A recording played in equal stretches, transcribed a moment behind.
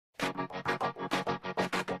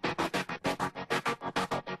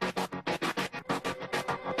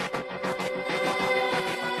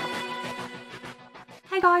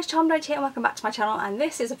Hey guys, CHARMEDBOX here and welcome back to my channel, and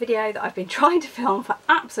this is a video that I've been trying to film for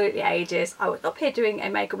absolutely ages. I was up here doing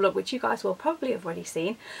a makeup look which you guys will probably have already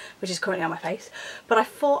seen, which is currently on my face, but I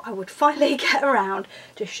thought I would finally get around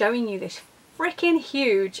to showing you this freaking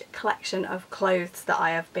huge collection of clothes that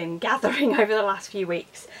I have been gathering over the last few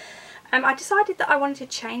weeks. I decided that I wanted to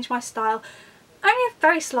change my style only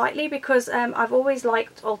very slightly because I've always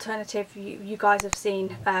liked alternative. You guys have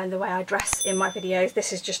seen the way I dress in my videos.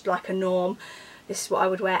 This is just like a norm. This is what I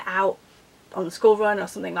would wear out on the school run or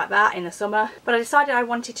something like that in the summer. But I decided I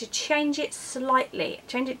wanted to change it slightly,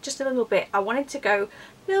 change it just a little bit. I wanted to go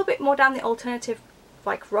a little bit more down the alternative,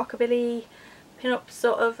 like rockabilly, pin-up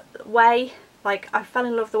sort of way. Like I fell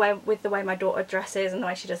in love with the way my daughter dresses and the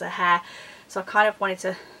way she does her hair. So I kind of wanted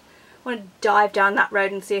to dive down that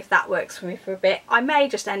road and see if that works for me for a bit. I may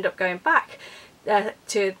just end up going back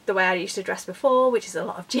to the way I used to dress before, which is a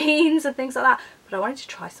lot of jeans and things like that, but I wanted to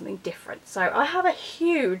try something different. So I have a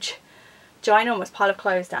huge ginormous pile of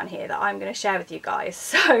clothes down here that I'm going to share with you guys.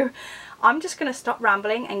 So I'm just going to stop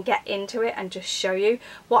rambling and get into it and just show you.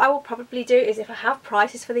 What I will probably do is, if I have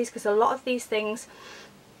prices for these, because a lot of these things,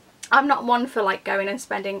 I'm not one for like going and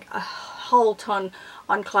spending a whole ton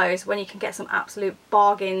on clothes when you can get some absolute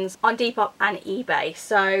bargains on Depop and eBay.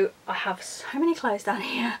 So I have so many clothes down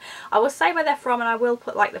here. I will say where they're from, and I will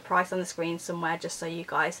put like the price on the screen somewhere just so you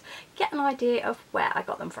guys get an idea of where I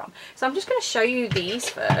got them from. So I'm just going to show you these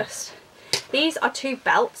first. These are two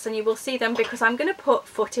belts, and you will see them because I'm going to put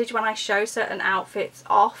footage when I show certain outfits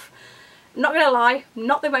off. Not gonna lie,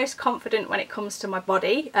 not the most confident when it comes to my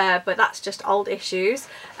body, but that's just old issues.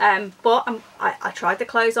 But I tried the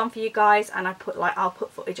clothes on for you guys, and I'll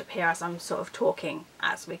put footage up here as I'm sort of talking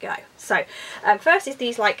as we go. So first is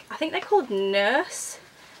these, like, I think they're called nurse.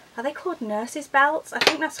 Are they called nurses belts? I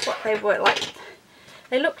think that's what they were like.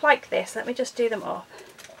 They look like this. Let me just do them up.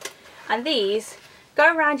 And these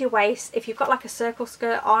go around your waist. If you've got like a circle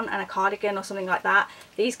skirt on and a cardigan or something like that,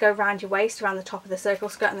 these go around your waist, around the top of the circle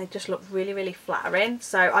skirt, and they just look really, really flattering.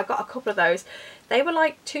 So I got a couple of those. They were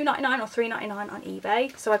like $2.99 or $3.99 on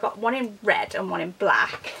eBay. So I got one in red and one in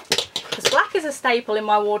black, because black is a staple in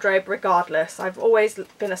my wardrobe regardless. I've always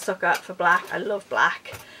been a sucker for black. I love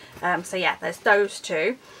black. So yeah, there's those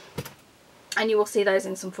two, and you will see those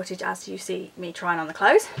in some footage as you see me trying on the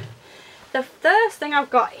clothes. The first thing I've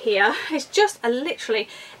got here is just literally,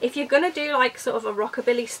 if you're going to do like sort of a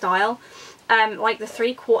rockabilly style, like the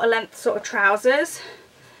 3/4 length sort of trousers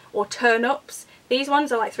or turn-ups. These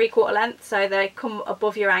ones are like 3/4 length, so they come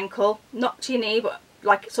above your ankle, not to your knee, but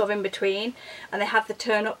like sort of in between, and they have the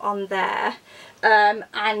turn-up on there.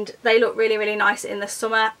 And they look really, really nice in the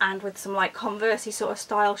summer, and with some like Converse-y sort of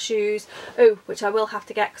style shoes. Oh, which I will have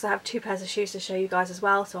to get because I have two pairs of shoes to show you guys as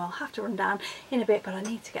well, so I'll have to run down in a bit, but I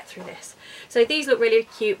need to get through this. So these look really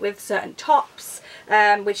cute with certain tops,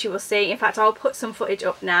 which you will see. In fact, I'll put some footage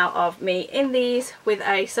up now of me in these with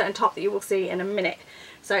a certain top that you will see in a minute.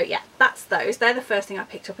 So yeah, that's those. They're the first thing I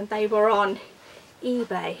picked up, and they were on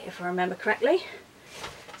eBay if I remember correctly.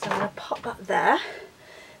 So I'm going to pop that there.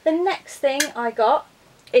 The next thing I got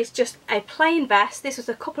is just a plain vest. This was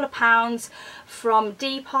a couple of pounds from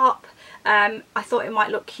Depop. I thought it might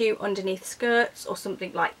look cute underneath skirts or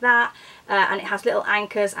something like that. And it has little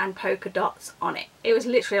anchors and polka dots on it. It was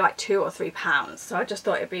literally like £2 or £3. So I just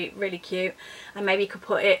thought it'd be really cute. And maybe you could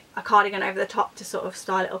put a cardigan over the top to sort of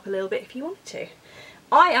style it up a little bit if you wanted to.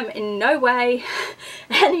 I am in no way,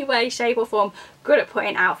 any way, shape or form good at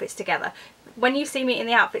putting outfits together. When you see me in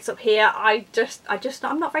the outfits up here, I'm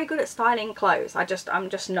not very good at styling clothes. I'm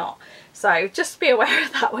just not. So just be aware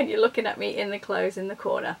of that when you're looking at me in the clothes in the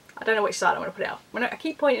corner. I don't know which side I'm going to put it on. I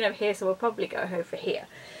keep pointing over here, so we'll probably go over here.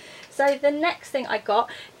 So the next thing I got,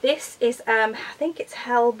 this is, I think it's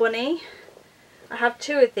Hell Bunny. I have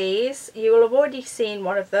two of these. You will have already seen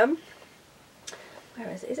one of them. Where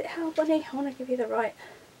is it? Is it Hell Bunny? I want to give you the right.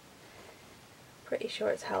 Pretty sure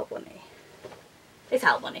it's Hell Bunny. It's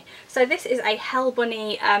Hell Bunny. So this is a Hell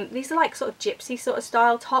Bunny, these are like sort of gypsy sort of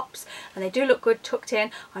style tops, and they do look good tucked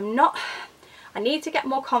in. I need to get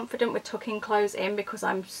more confident with tucking clothes in, because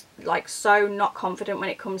I'm like so not confident when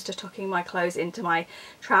it comes to tucking my clothes into my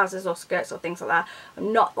trousers or skirts or things like that.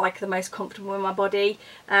 I'm not like the most comfortable in my body.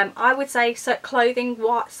 I would say, so clothing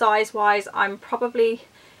size wise, I'm probably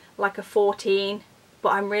like a 14.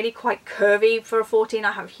 But I'm really quite curvy for a 14.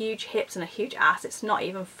 I have huge hips and a huge ass. It's not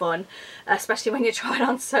even fun, especially when you're trying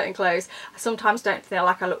on certain clothes. I sometimes don't feel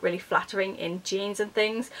like I look really flattering in jeans and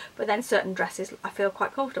things, but then certain dresses I feel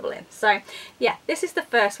quite comfortable in. So yeah, this is the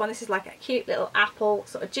first one. This is like a cute little apple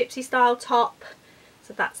sort of gypsy style top.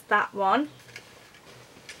 So that's that one.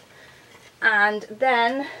 And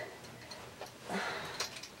then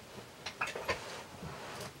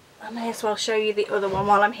may as well show you the other one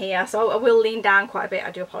while I'm here. So I will lean down quite a bit,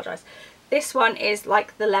 I do apologise. This one is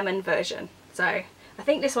like the lemon version. So I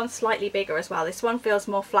think this one's slightly bigger as well. This one feels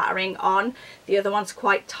more flattering on. The other one's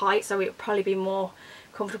quite tight, so it would probably be more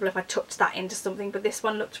comfortable if I tucked that into something. But this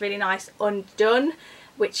one looked really nice undone,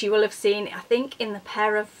 which you will have seen, I think, in the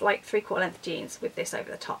pair of like 3/4 length jeans with this over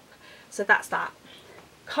the top. So that's that.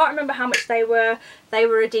 Can't remember how much they were. They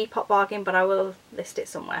were a Depop bargain, but I will list it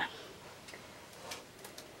somewhere.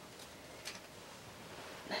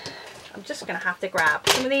 I'm just going to have to grab.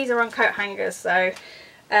 Some of these are on coat hangers, so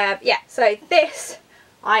yeah. So this,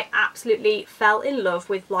 I absolutely fell in love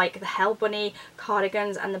with, like the Hell Bunny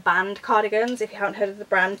cardigans and the Band cardigans. If you haven't heard of the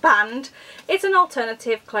brand Band, it's an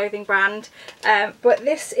alternative clothing brand, but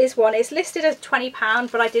this is one. It's listed as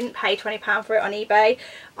 £20, but I didn't pay £20 for it on eBay.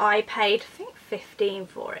 I paid, I think, 15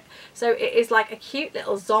 for it. So it is like a cute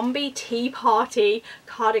little zombie tea party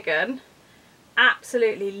cardigan.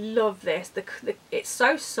 Absolutely love this. It's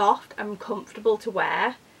so soft and comfortable to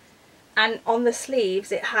wear, and on the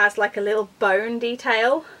sleeves it has like a little bone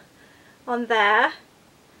detail on there,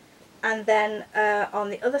 and then on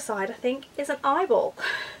the other side I think is an eyeball.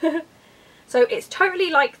 So it's totally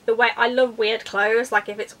like the way I love weird clothes. Like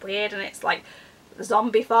if it's weird and it's like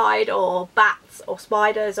zombified or bats or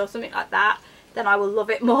spiders or something like that, then I will love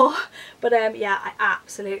it more. But yeah, I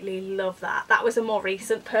absolutely love that. That was a more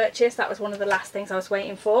recent purchase. That was one of the last things I was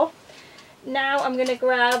waiting for. Now I'm going to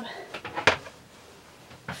grab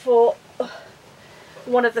for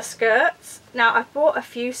one of the skirts. Now I've bought a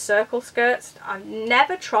few circle skirts. I've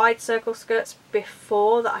never tried circle skirts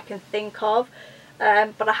before that I can think of,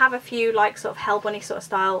 but I have a few like sort of Hell Bunny sort of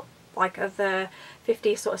style, like of the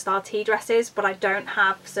 50s sort of style tea dresses, but I don't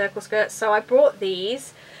have circle skirts. So I brought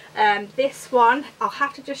these. This one, I'll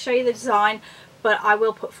have to just show you the design, but I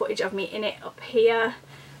will put footage of me in it up here.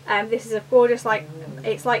 This is a gorgeous, like,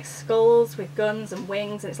 it's like skulls with guns and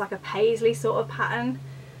wings, and it's like a paisley sort of pattern.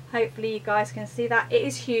 Hopefully you guys can see that. It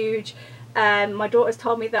is huge. My daughter's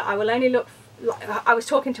told me that I will only look, I was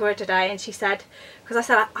talking to her today and she said, because I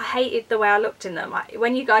said I hated the way I looked in them.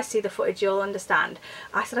 When you guys see the footage you'll understand.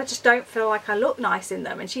 I said I just don't feel like I look nice in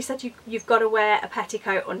them, and she said you've got to wear a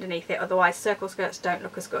petticoat underneath it, otherwise circle skirts don't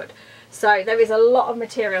look as good. So there is a lot of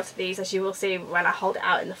material to these, as you will see when I hold it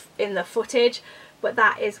out in the footage. But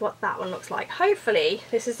that is what that one looks like. Hopefully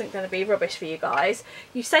this isn't going to be rubbish for you guys.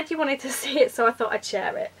 You said you wanted to see it, so I thought I'd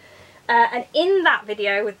share it. And in that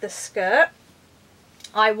video with the skirt,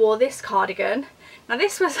 I wore this cardigan. Now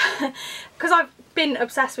this was because I've been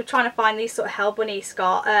obsessed with trying to find these sort of Hell Bunny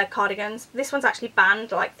cardigans. This one's actually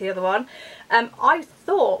banned like the other one. I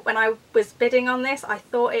thought when I was bidding on this, I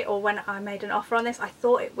thought it, or when I made an offer on this, I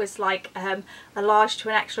thought it was like a large to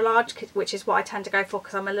an extra large, which is what I tend to go for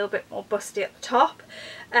because I'm a little bit more busty at the top.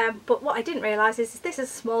 But what I didn't realise is this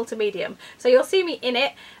is small to medium. So you'll see me in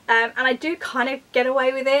it, and I do kind of get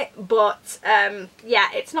away with it, but yeah,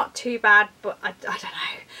 it's not too bad, but I don't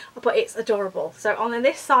know. But it's adorable. So on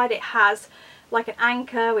this side it has like an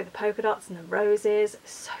anchor with the polka dots and the roses.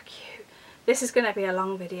 So cute. This is going to be a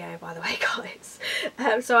long video, by the way, guys.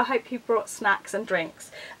 So I hope you brought snacks and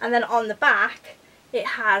drinks. And then on the back it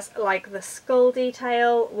has like the skull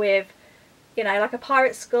detail with, you know, like a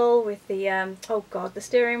pirate skull with the oh god, the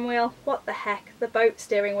steering wheel. What the heck? The boat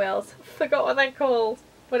steering wheels. I forgot what they're called.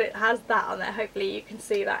 But it has that on there. Hopefully you can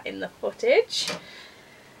see that in the footage.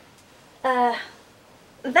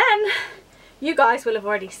 Then you guys will have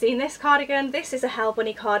already seen this cardigan. This is a Hell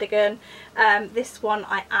Bunny cardigan. This one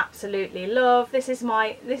I absolutely love. This is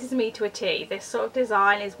me to a T. This sort of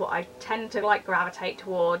design is what I tend to like gravitate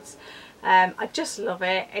towards. I just love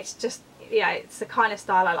it. It's just, yeah, it's the kind of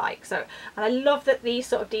style I like. So, and I love that these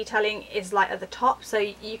sort of detailing is like at the top, so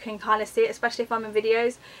you can kind of see it, especially if I'm in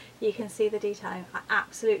videos, you can see the detailing. I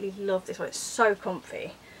absolutely love this one. It's so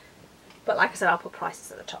comfy. But like I said, I'll put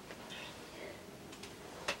prices at the top.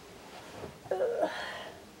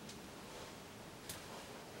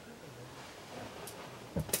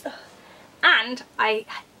 And I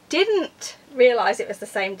didn't realise it was the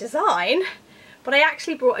same design, but I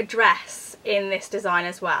actually brought a dress in this design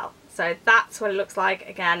as well. So that's what it looks like.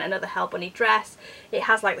 Again, another Hell Bunny dress. It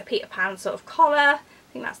has like the Peter Pan sort of collar.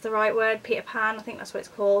 I think that's the right word, Peter Pan, I think that's what it's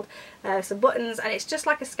called. Some buttons, and it's just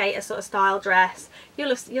like a skater sort of style dress.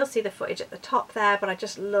 You'll see the footage at the top there, but I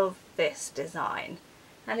just love this design.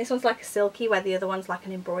 And this one's like a silky, where the other one's like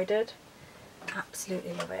an embroidered.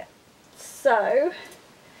 Absolutely love it. So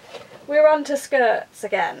we're on to skirts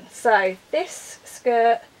again. So this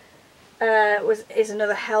skirt is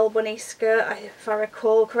another Hell Bunny skirt, if I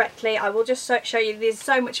recall correctly. I will just show you. There's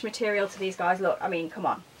so much material to these guys. Look, I mean, come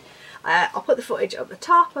on. I'll put the footage up the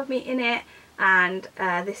top of me in it, and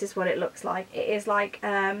this is what it looks like. It is like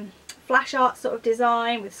flash art sort of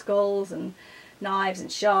design with skulls and knives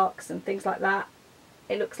and sharks and things like that.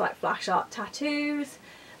 It looks like flash art tattoos,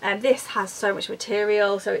 and this has so much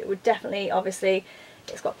material, so it would definitely, obviously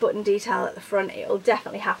it's got button detail at the front, it'll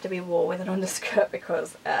definitely have to be worn with an underskirt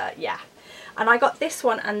because yeah. And I got this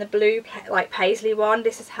one and the blue like paisley one.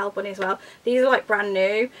 This is Hell Bunny as well. These are like brand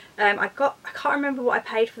new. I can't remember what I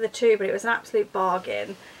paid for the two, but it was an absolute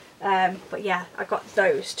bargain. But yeah, I got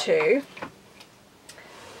those two.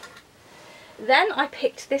 Then I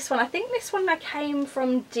picked this one. I think this one came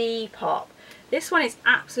from Depop. This one is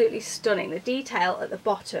absolutely stunning. The detail at the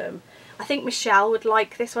bottom. I think Michelle would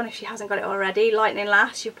like this one if she hasn't got it already. Lightning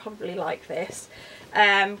Lass, you'll probably like this.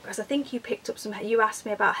 Because I think you picked up some, you asked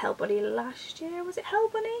me about Hell Bunny last year. Was it Hell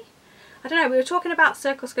Bunny? I don't know, we were talking about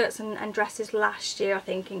circle skirts and dresses last year, I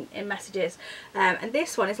think, in messages. And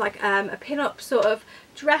this one is like a pin-up sort of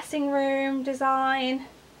dressing room design.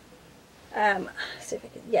 See if I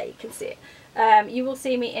can, yeah, you can see it. You will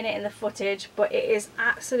see me in it in the footage, but it is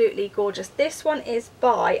absolutely gorgeous. This one is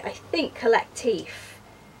by, I think, Collectif.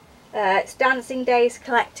 It's Dancing Days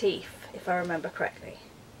Collectif, if I remember correctly.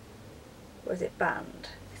 Or is it Band?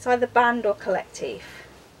 It's either Band or Collectif.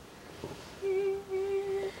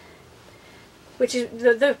 Which is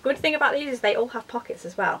the good thing about these is they all have pockets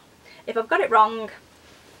as well. If I've got it wrong,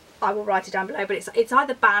 I will write it down below, but it's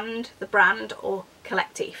either Band, the brand, or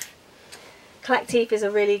Collectif. Collectif is a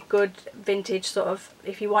really good vintage sort of,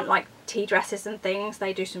 if you want like tea dresses and things,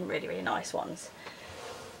 they do some really, really nice ones.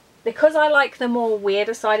 Because I like the more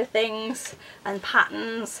weirder side of things and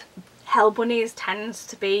patterns, Hell Bunnies tends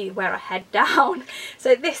to be where I head down.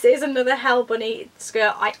 So this is another Hell Bunny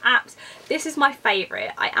skirt. This is my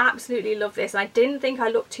favourite. I absolutely love this. And I didn't think I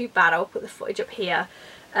looked too bad. I'll put the footage up here.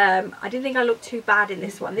 I didn't think I looked too bad in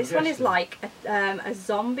this one. This one is like a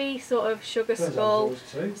zombie sort of sugar skull,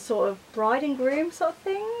 sort of bride and groom sort of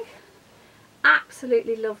thing.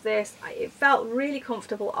 Absolutely love this. It felt really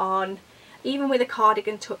comfortable on. Even with a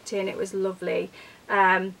cardigan tucked in, it was lovely.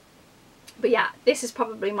 But yeah, this is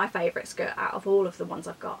probably my favourite skirt out of all of the ones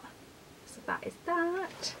I've got. So that is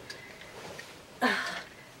that.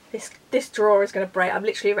 This drawer is going to break. I'm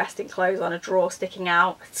literally resting clothes on a drawer sticking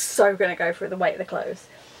out. It's so going to go through the weight of the clothes.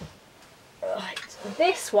 Right.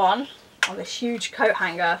 This one, on this huge coat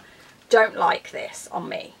hanger, don't like this on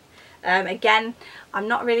me. Again, I'm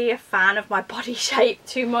not really a fan of my body shape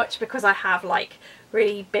too much because I have like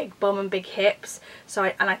really big bum and big hips. So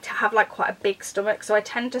I have like quite a big stomach. So I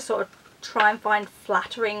tend to sort of try and find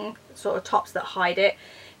flattering sort of tops that hide it.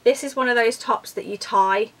 This is one of those tops that you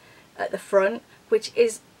tie at the front, which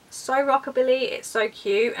is so rockabilly. It's so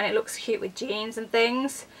cute, and it looks cute with jeans and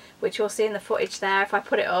things, which you'll see in the footage there if I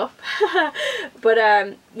put it up. But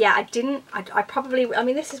yeah, I probably, I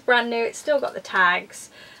mean, this is brand new, it's still got the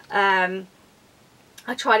tags. I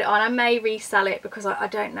tried it on. I may resell it because I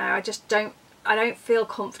don't know, I don't feel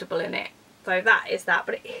comfortable in it. So that is that,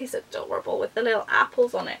 but it is adorable with the little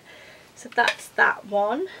apples on it. So that's that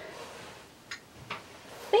one. I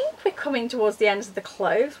think we're coming towards the ends of the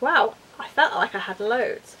clothes. Wow, I felt like I had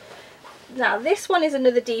loads. Now this one is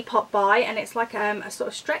another Depop buy, and it's like a sort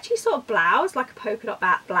of stretchy sort of blouse, like a polka dot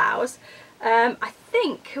bat blouse. I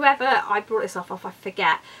think whoever I brought this off, I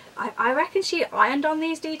forget. I reckon she ironed on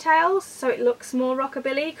these details so it looks more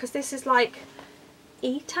rockabilly, because this is like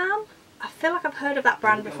Etam. I feel like I've heard of that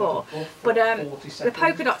brand before, but the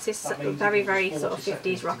polka dots is very, very sort of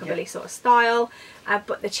 50s rockabilly sort of style,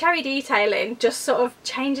 but the cherry detailing just sort of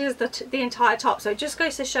changes the entire top. So it just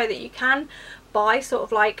goes to show that you can buy sort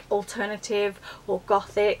of like alternative or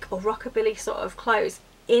gothic or rockabilly sort of clothes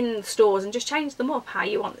in stores and just change them up how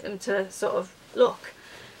you want them to sort of look.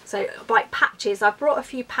 So like patches, I've brought a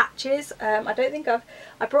few patches. I don't think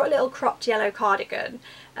I brought a little cropped yellow cardigan,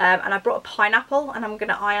 and I brought a pineapple, and I'm going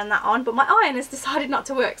to iron that on, but my iron has decided not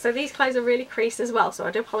to work, so these clothes are really creased as well, so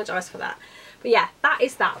I do apologise for that. But yeah, that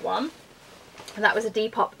is that one. And that was a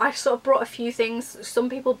Depop. I sort of brought a few things. Some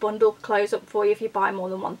people bundle clothes up for you if you buy more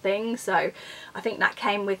than one thing, so I think that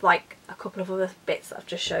came with like a couple of other bits that I've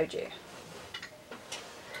just showed you.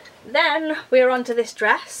 Then we're on to this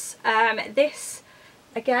dress. This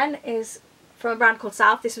again is from a brand called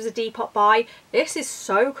South. This was a Depop buy. This is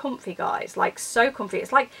so comfy, guys, like so comfy.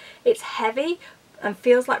 It's like, it's heavy and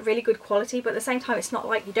feels like really good quality, but at the same time it's not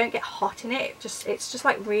like, you don't get hot in it. It's just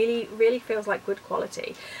like really, really feels like good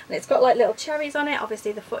quality. And it's got like little cherries on it.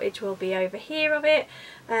 Obviously the footage will be over here of it,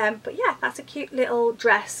 but yeah, that's a cute little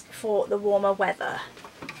dress for the warmer weather.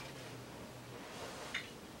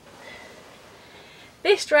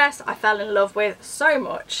 This dress I fell in love with so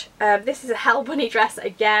much. This is a Hell Bunny dress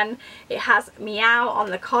again. It has meow on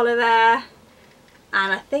the collar there.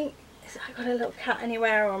 and I think, I got a little cat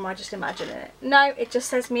anywhere, or am I just imagining it? No, it just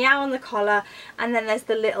says meow on the collar, and then there's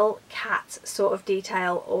the little cat sort of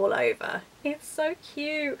detail all over. It's so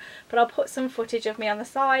cute. But I'll put some footage of me on the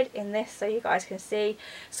side in this so you guys can see.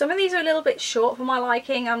 Some of these are a little bit short for my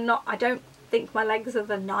liking. I don't think my legs are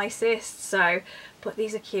the nicest, so, but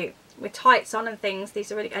these are cute. With tights on and things,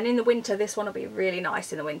 these are really, and in the winter, this one will be really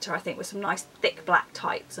nice in the winter, I think, with some nice thick black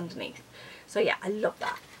tights underneath. So yeah, I love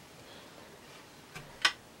that.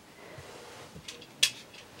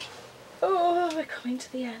 Oh, we're coming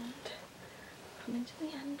to the end. Coming to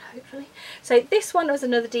the end, hopefully. So this one was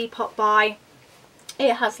another Depop buy.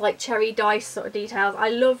 It has like cherry dice sort of details. I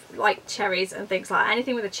love like cherries and things like that.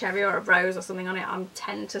 Anything with a cherry or a rose or something on it, I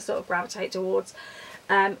tend to sort of gravitate towards.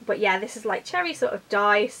 But yeah, this is like cherry sort of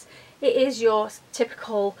dice. It is your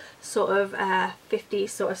typical sort of 50s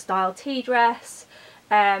sort of style tea dress.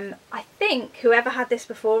 I think whoever had this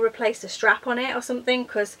before replaced a strap on it or something,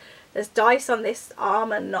 because there's dice on this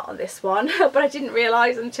arm and not on this one. But I didn't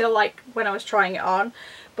realise until like when I was trying it on.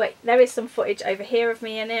 But there is some footage over here of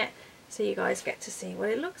me in it, so you guys get to see what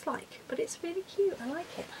it looks like. But it's really cute, I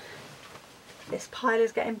like it. This pile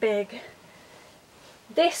is getting big.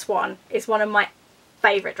 This one is one of my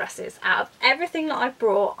favourite dresses. Out of everything that I've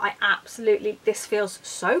brought, this feels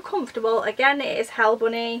so comfortable. Again, it is Hell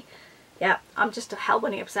Bunny. Yeah, I'm just a Hell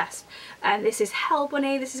Bunny obsessed. And this is Hell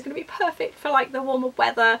Bunny. This is going to be perfect for like the warmer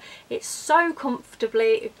weather. It's so comfortable.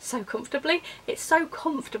 It's so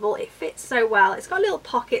comfortable. It fits so well. It's got little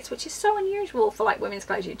pockets, which is so unusual for like women's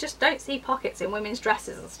clothes. You just don't see pockets in women's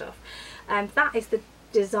dresses and stuff. And that is the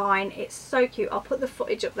design. It's so cute. I'll put the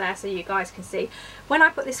footage up there so you guys can see. When I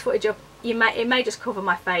put this footage up, it may just cover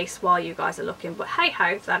my face while you guys are looking, but hey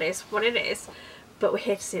ho, that is what it is. But we're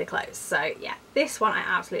here to see the clothes. So yeah, this one I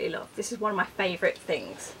absolutely love. This is one of my favourite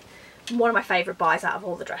things. One of my favourite buys out of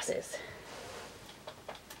all the dresses.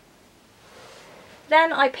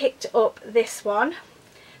 Then I picked up this one.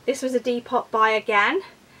 This was a Depop buy again,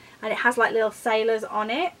 and it has like little sailors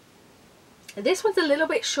on it. This one's a little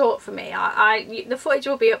bit short for me. The footage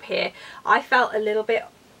will be up here. I felt a little bit,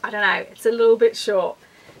 I don't know, it's a little bit short,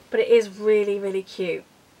 but it is really, really cute.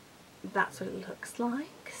 That's what it looks like.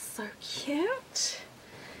 So cute.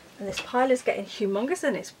 And this pile is getting humongous,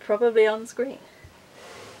 and it's probably on screen.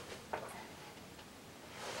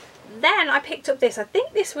 Then I picked up this. I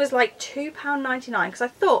think this was like £2.99, because I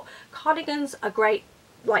thought cardigans are great,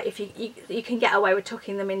 like if you can get away with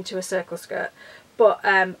tucking them into a circle skirt. But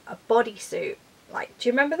a bodysuit, like, do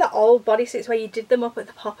you remember the old bodysuits where you did them up at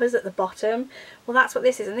the poppers at the bottom? Well, that's what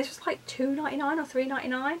this is, and this was like £2.99 or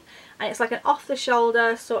 £3.99, and it's like an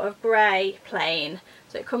off-the-shoulder sort of grey plain.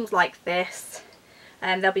 So it comes like this,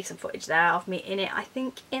 and there'll be some footage there of me in it, I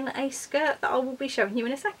think in a skirt that I will be showing you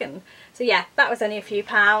in a second. So yeah, that was only a few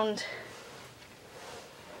pound.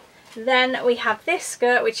 Then we have this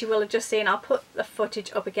skirt, which you will have just seen. I'll put the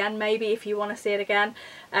footage up again, maybe, if you want to see it again.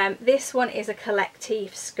 This one is a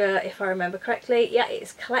collective skirt, if I remember correctly. Yeah,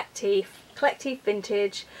 it's collective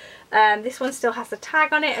vintage. This one still has the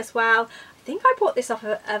tag on it as well. I think I bought this off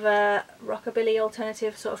of a Rockabilly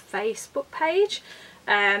alternative sort of Facebook page.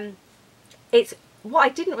 It's, what I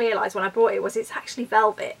didn't realise when I bought it was it's actually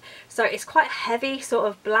velvet. So it's quite heavy sort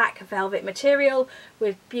of black velvet material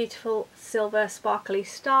with beautiful silver sparkly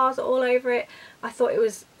stars all over it. I thought it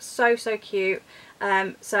was so cute.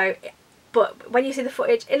 But when you see the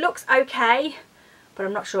footage, it looks okay, but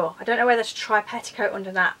I'm not sure. I don't know whether to try a petticoat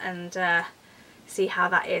under that and see how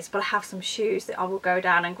that is. But I have some shoes that I will go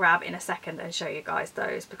down and grab in a second and show you guys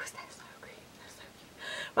those, because they're so cute. They're so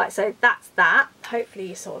cute. Right, so that's that. Hopefully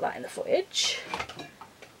you saw that in the footage.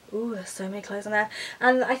 Ooh, there's so many clothes on there.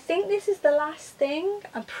 And I think this is the last thing,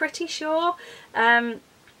 I'm pretty sure.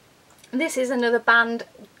 This is another band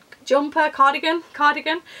jumper, cardigan.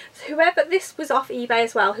 So whoever, this was off eBay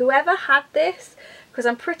as well. Whoever had this, because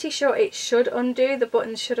I'm pretty sure it should undo, the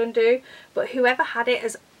buttons should undo, but whoever had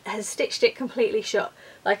it has stitched it completely shut.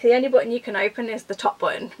 Like the only button you can open is the top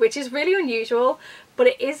button, which is really unusual, but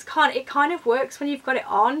it kind of works when you've got it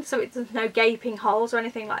on, so there's no gaping holes or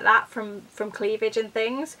anything like that from cleavage and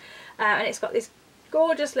things. And it's got this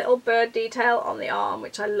gorgeous little bird detail on the arm,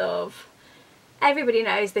 which I love. Everybody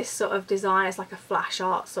knows this sort of design is like a flash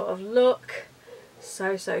art sort of look.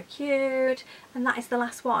 So cute. And that is the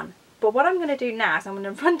last one. But what I'm going to do now is I'm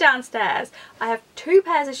going to run downstairs. I have 2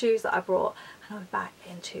 pairs of shoes that I brought, and I'll be back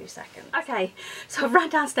in 2 seconds. Okay, so I've run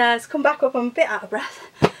downstairs, come back up, I'm a bit out of breath,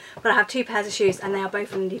 but I have 2 pairs of shoes, and they are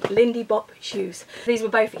both Lindy Bop shoes. These were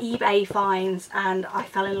both eBay finds, and I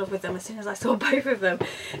fell in love with them as soon as I saw both of them.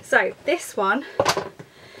 So this one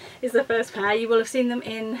is the first pair. You will have seen them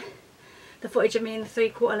in the footage of me in the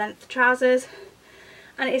 3/4 length trousers.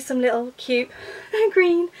 and it's some little cute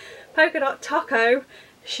green polka dot taco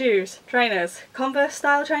shoes, trainers, Converse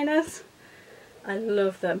style trainers. I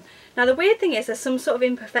love them. Now the weird thing is there's some sort of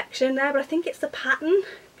imperfection there, but I think it's the pattern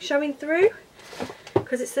showing through,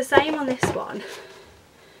 because it's the same on this one.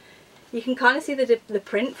 You can kind of see the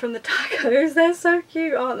print from the tacos. They're so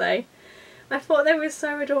cute, aren't they? I thought they were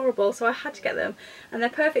so adorable, so I had to get them. And they're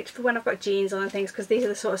perfect for when I've got jeans on and things, because these are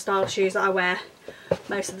the sort of style shoes that I wear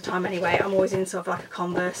most of the time anyway. I'm always in sort of like a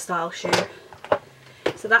Converse style shoe.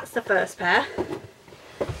 So that's the first pair.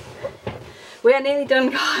 We are nearly done,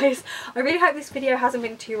 guys. I really hope this video hasn't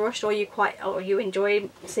been too rushed, or you enjoy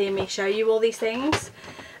seeing me show you all these things.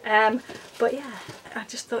 But yeah, I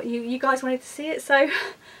just thought you guys wanted to see it, so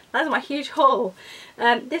that's my huge haul.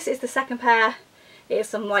 This is the second pair. It is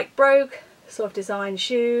some like brogue sort of design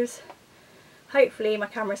shoes. Hopefully my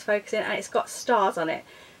camera's focusing, and it's got stars on it.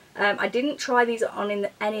 I didn't try these on in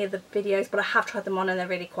any of the videos, but I have tried them on and they're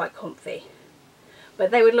really quite comfy. But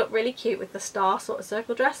they would look really cute with the star sort of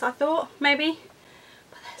circle dress, I thought, maybe.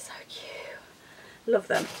 But they're so cute. Love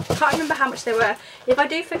them. Can't remember how much they were. If I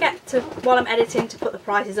do forget to, while I'm editing, to put the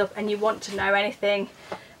prices up and you want to know anything,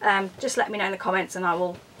 just let me know in the comments and I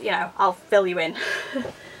will, I'll fill you in.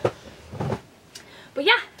 But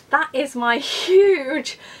yeah, that is my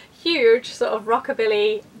huge sort of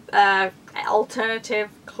Rockabilly alternative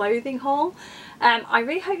clothing haul. I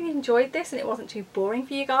really hope you enjoyed this and it wasn't too boring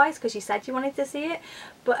for you guys, because you said you wanted to see it.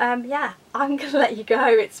 But yeah, I'm gonna let you go.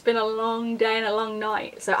 It's been a long day and a long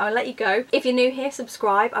night, so I'll let you go. If you're new here,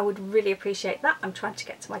 subscribe. I would really appreciate that. I'm trying to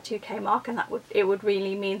get to my 2K mark, and it would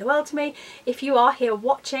really mean the world to me. If you are here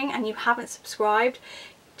watching and you haven't subscribed,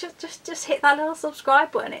 just hit that little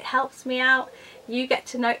subscribe button. It helps me out. You get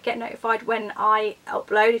to get notified when I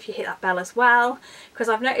upload if you hit that bell as well, because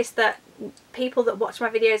I've noticed that people that watch my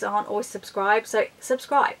videos aren't always subscribed. So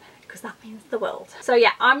subscribe, because that means the world. So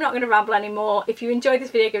yeah, I'm not going to ramble anymore. If you enjoyed this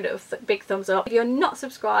video, give it a big thumbs up. If you're not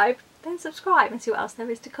subscribed, then subscribe and see what else there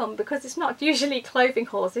is to come, because it's not usually clothing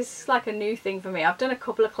hauls. This is like a new thing for me. I've done a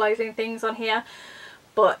couple of clothing things on here,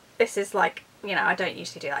 but this is like, I don't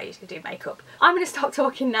usually do that. I usually do makeup. I'm going to stop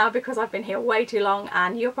talking now because I've been here way too long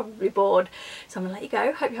and you're probably bored. So I'm going to let you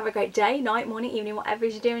go. Hope you have a great day, night, morning, evening, whatever it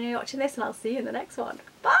is you're doing when you're watching this, and I'll see you in the next one.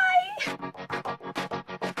 Bye!